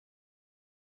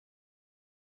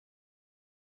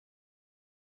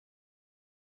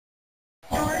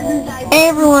Hey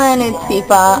everyone, it's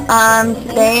Fifa.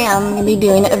 Today I'm going to be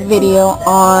doing a video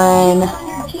on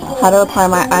how to apply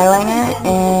my eyeliner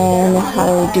and how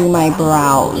to do my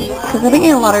brows. Because I've been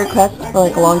getting a lot of requests for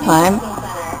like a long time,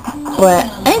 but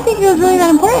I didn't think it was really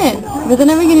that important because I've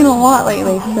never getting a lot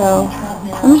lately, so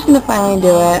I'm just going to finally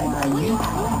do it.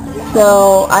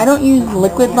 So I don't use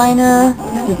liquid liner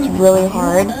because it's really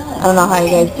hard. I don't know how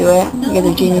you guys do it. You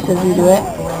guys are geniuses who do it.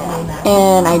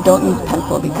 And I don't use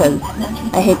pencil because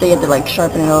I hate that you have to like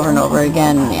sharpen it over and over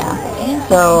again. Yeah.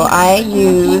 So I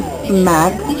use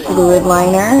MAC fluid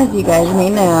liner, as you guys may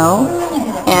know,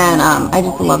 and I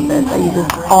just love this. I use this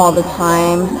all the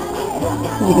time.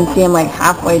 As you can see, I'm like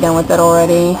halfway done with it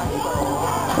already.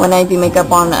 When I do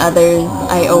makeup on others,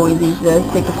 I always use this.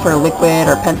 They prefer liquid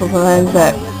or pencil sometimes,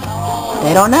 but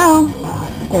they don't know.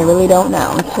 They really don't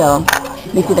know. So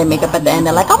they see their makeup at the end,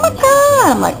 they're like, oh my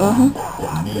god! I'm like,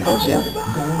 told you.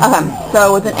 Okay,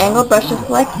 so with an angled brush just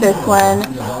like this one,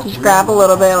 just grab a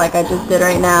little bit like I just did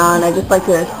right now, and I just like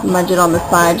to smudge it on the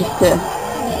side just to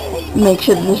make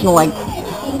sure that there's no like,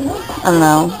 I don't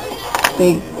know,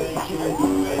 big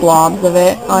globs of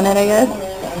it on it, I guess.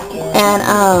 And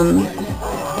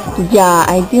yeah,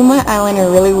 I do my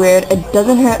eyeliner really weird. It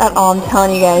doesn't hurt at all, I'm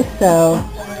telling you guys, so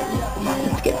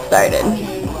let's get started.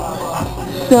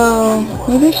 So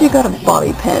maybe I should have got a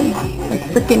bobby pin, like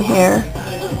freaking hair.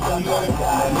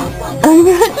 I'm gonna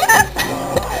do this.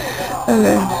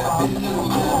 Okay.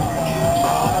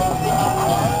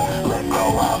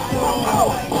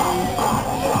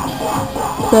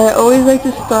 So I always like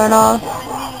to start off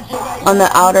on the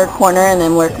outer corner and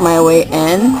then work my way in.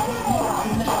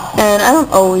 And I don't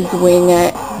always wing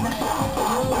it.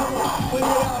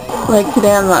 Like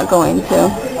today I'm not going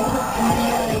to.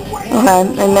 Okay,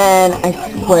 and then I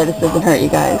swear this doesn't hurt you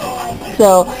guys.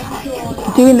 So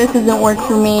doing this doesn't work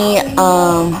for me.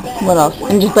 What else?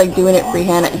 And just like doing it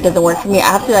freehand, it doesn't work for me. I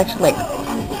have to actually like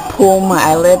pull my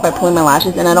eyelid by pulling my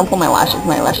lashes, and I don't pull my lashes.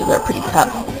 My lashes are pretty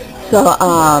tough. So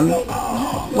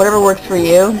whatever works for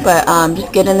you, but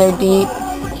just get in there deep.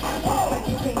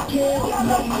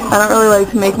 I don't really like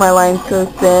to make my lines so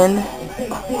thin.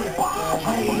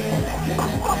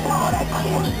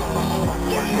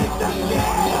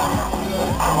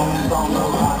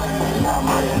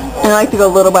 And I like to go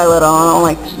little by little. I don't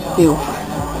like to do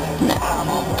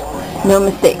no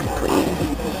mistakes, please.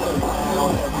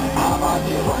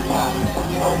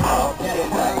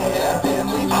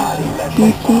 Do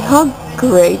you see how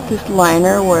great this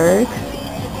liner works?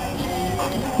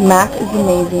 MAC is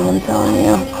amazing, I'm telling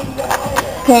you.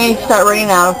 Okay, start running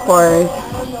out, of course.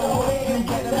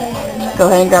 Go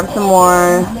ahead and grab some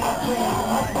more.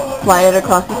 Slide it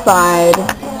across the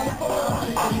side.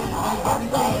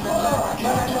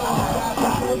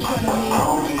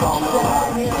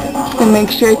 And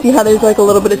make sure, see how there's like a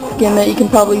little bit of skin that you can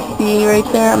probably see right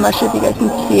there? I'm not sure if you guys can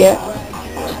see it.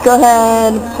 Just go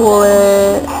ahead, pull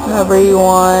it however you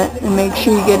want, and make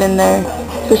sure you get in there.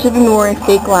 Especially if you're wearing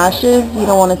fake lashes, you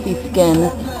don't want to see skin.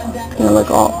 It's going to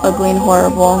look all ugly and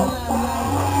horrible.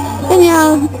 And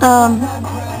yeah,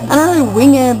 I don't really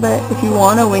wing it, but if you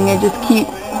want to wing it, just keep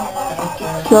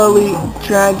slowly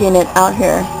dragging it out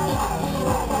here.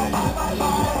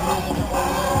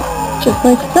 Just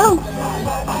like so.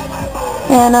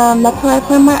 And that's how I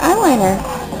apply my eyeliner.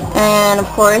 And of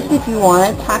course, if you want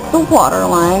to tack the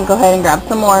waterline, go ahead and grab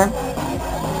some more.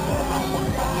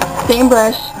 Same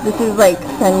brush. This is like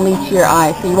friendly to your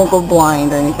eye, so you won't go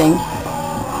blind or anything.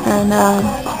 And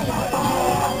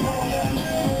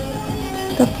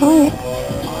just apply it.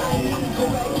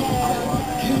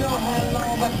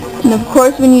 And of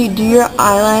course, when you do your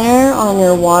eyeliner on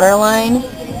your waterline,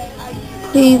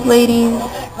 please, ladies,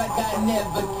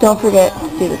 don't forget to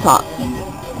do the top.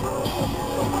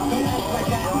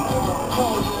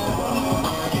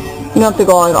 You don't have to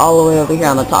go all the way over here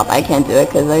on the top. I can't do it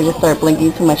because I just start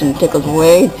blinking too much and it tickles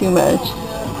way too much.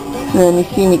 And then you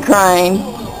see me crying.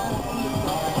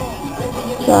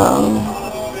 So,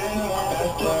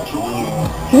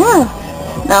 yeah.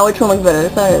 Now which one looks better,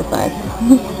 this side or this side?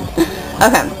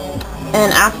 Okay.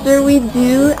 And after we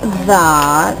do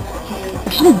that, I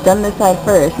should have done this side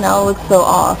first. Now it looks so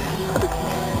off.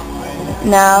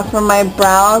 Now for my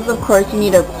brows, of course you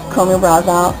need to comb your brows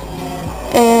out.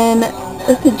 And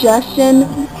a suggestion,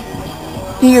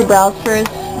 do your brows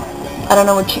first. I don't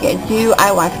know what you guys do.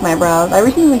 I wax my brows. I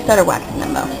recently started waxing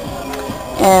them though.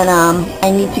 And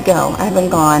I need to go. I haven't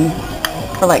gone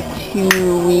for like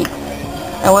 2 weeks.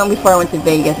 I went before I went to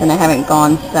Vegas and I haven't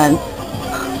gone since.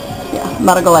 Yeah, I'm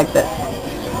about to go like this.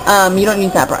 You don't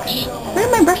use that brush. Where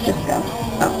did my brush just go?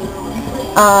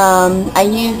 Oh. I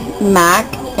use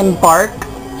MAC Embark,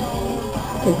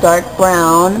 the dark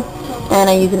brown. and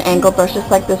I use an angled brush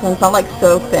just like this one. It's not like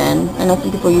so thin. I know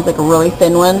some people use like a really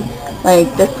thin one.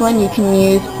 Like this one you can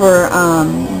use for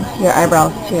your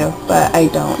eyebrows too, but I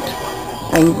don't.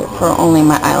 I use it for only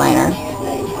my eyeliner.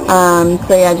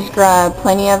 So yeah, just grab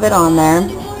plenty of it on there.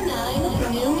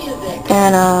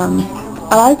 And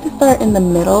I like to start in the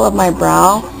middle of my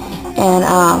brow. And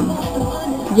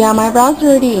yeah, my brows are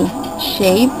already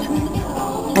shaped,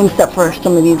 except for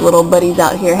some of these little buddies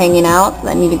out here hanging out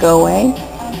that need to go away.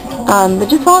 But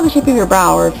just follow the shape of your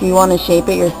brow, or if you want to shape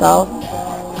it yourself,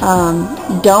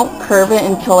 don't curve it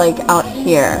until like out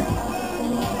here.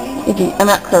 I'm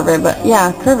not curve it, but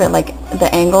yeah, curve it like the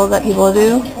angle that people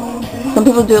do. Some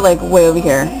people do it like way over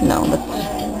here. No,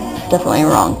 that's definitely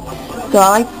wrong. So I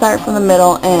like to start from the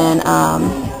middle and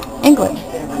angle it.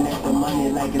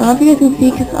 I don't know if you guys can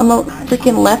see because I'm a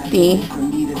freaking lefty.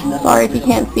 Sorry if you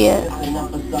can't see it.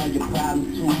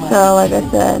 So like I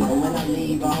said,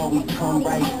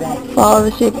 follow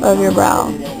the shape of your brow.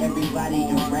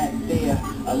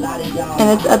 And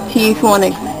it's up to you if you want to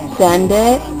extend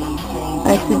it.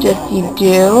 I suggest you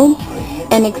do.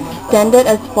 And extend it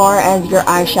as far as your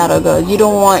eyeshadow goes. You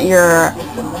don't want your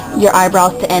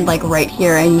eyebrows to end like right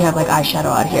here and you have like eyeshadow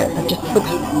out here. That just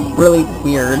looks really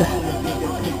weird.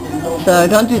 So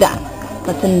don't do that.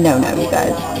 That's a no-no, you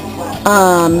guys.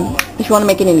 If you want to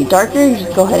make it any darker, you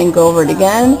just go ahead and go over it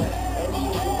again,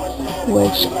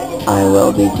 which I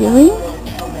will be doing.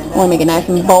 I want to make it nice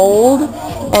and bold,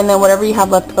 and then whatever you have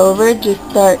left over, just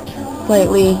start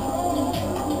slightly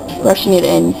brushing it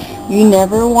in. You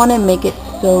never want to make it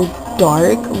so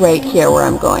dark right here where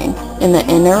I'm going, in the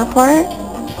inner part,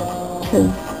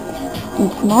 because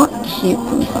it's not cute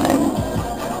sometimes.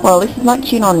 Well, at least it's not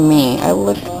cute on me. I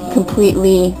look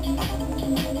completely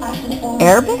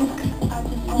Arabic?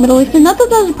 Middle Eastern? Not that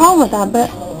there's a problem with that, but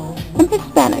I'm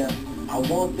Hispanic.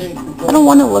 I don't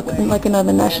want to look like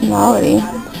another nationality.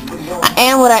 I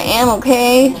am what I am,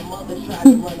 okay?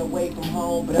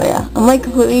 So yeah, I'm like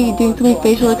completely doing so many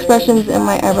facial expressions and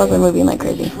my eyebrows are moving like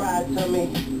crazy.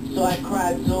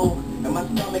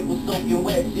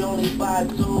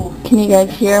 Can you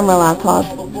guys hear my laptop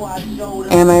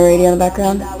and my radio in the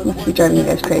background? Must be driving you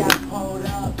guys crazy.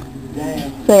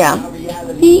 So yeah,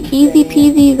 see, easy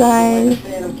peasy, guys.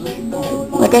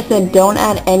 Like I said, don't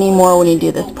add any more when you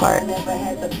do this part.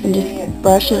 And just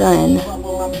brush it in.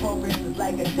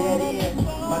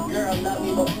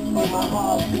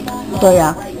 So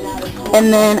yeah.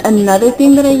 And then another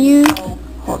thing that I use,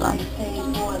 hold on.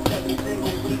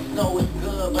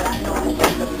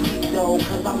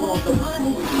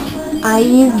 I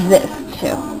use this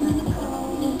too.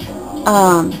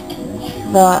 I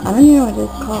don't even know what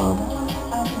it's called.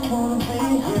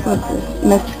 What's this?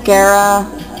 Mascara.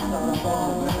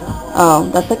 Oh,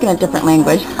 that's like in a different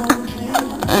language.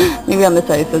 Maybe on this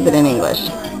side it says it in English.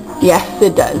 Yes,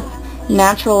 it does.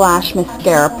 Natural Lash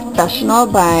Mascara Professional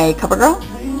by CoverGirl.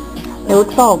 It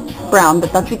looks all brown,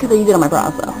 but that's because I use it on my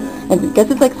brows though. I guess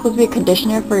it's like supposed to be a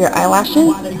conditioner for your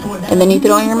eyelashes, and then you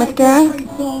throw on your mascara.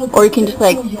 Or you can just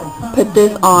like put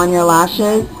this on your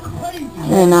lashes,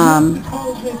 and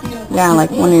yeah,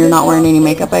 like when you're not wearing any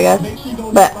makeup, I guess.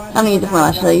 But I don't use it for my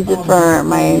lashes. I use it for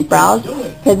my brows,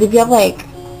 because if you have like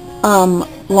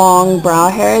long brow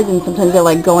hairs and sometimes they're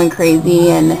like going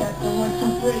crazy and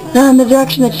not in the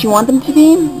direction that you want them to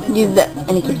be, use this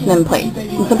and it keeps them in place.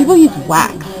 And some people use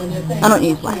wax. I don't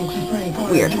use wax. It's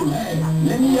weird.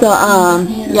 So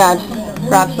yeah, just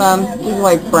grab some. This is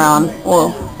like brown.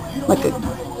 Well, like a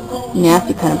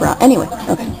nasty kind of brown. Anyway,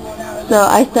 okay. So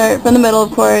I start from the middle,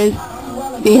 of course.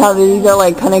 See how these are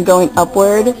like kind of going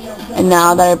upward, and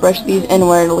now that I brush these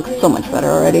inward, it looks so much better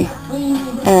already.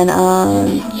 And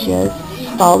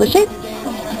just follow the shape.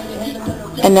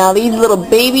 And now these little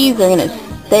babies are gonna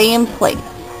stay in place.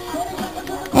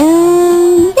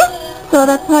 And yeah, so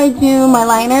that's how I do my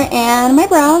liner and my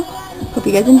brows. Hope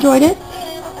you guys enjoyed it.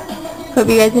 Hope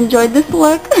you guys enjoyed this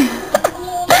look.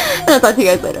 And I'll talk to you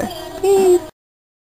guys later. Peace.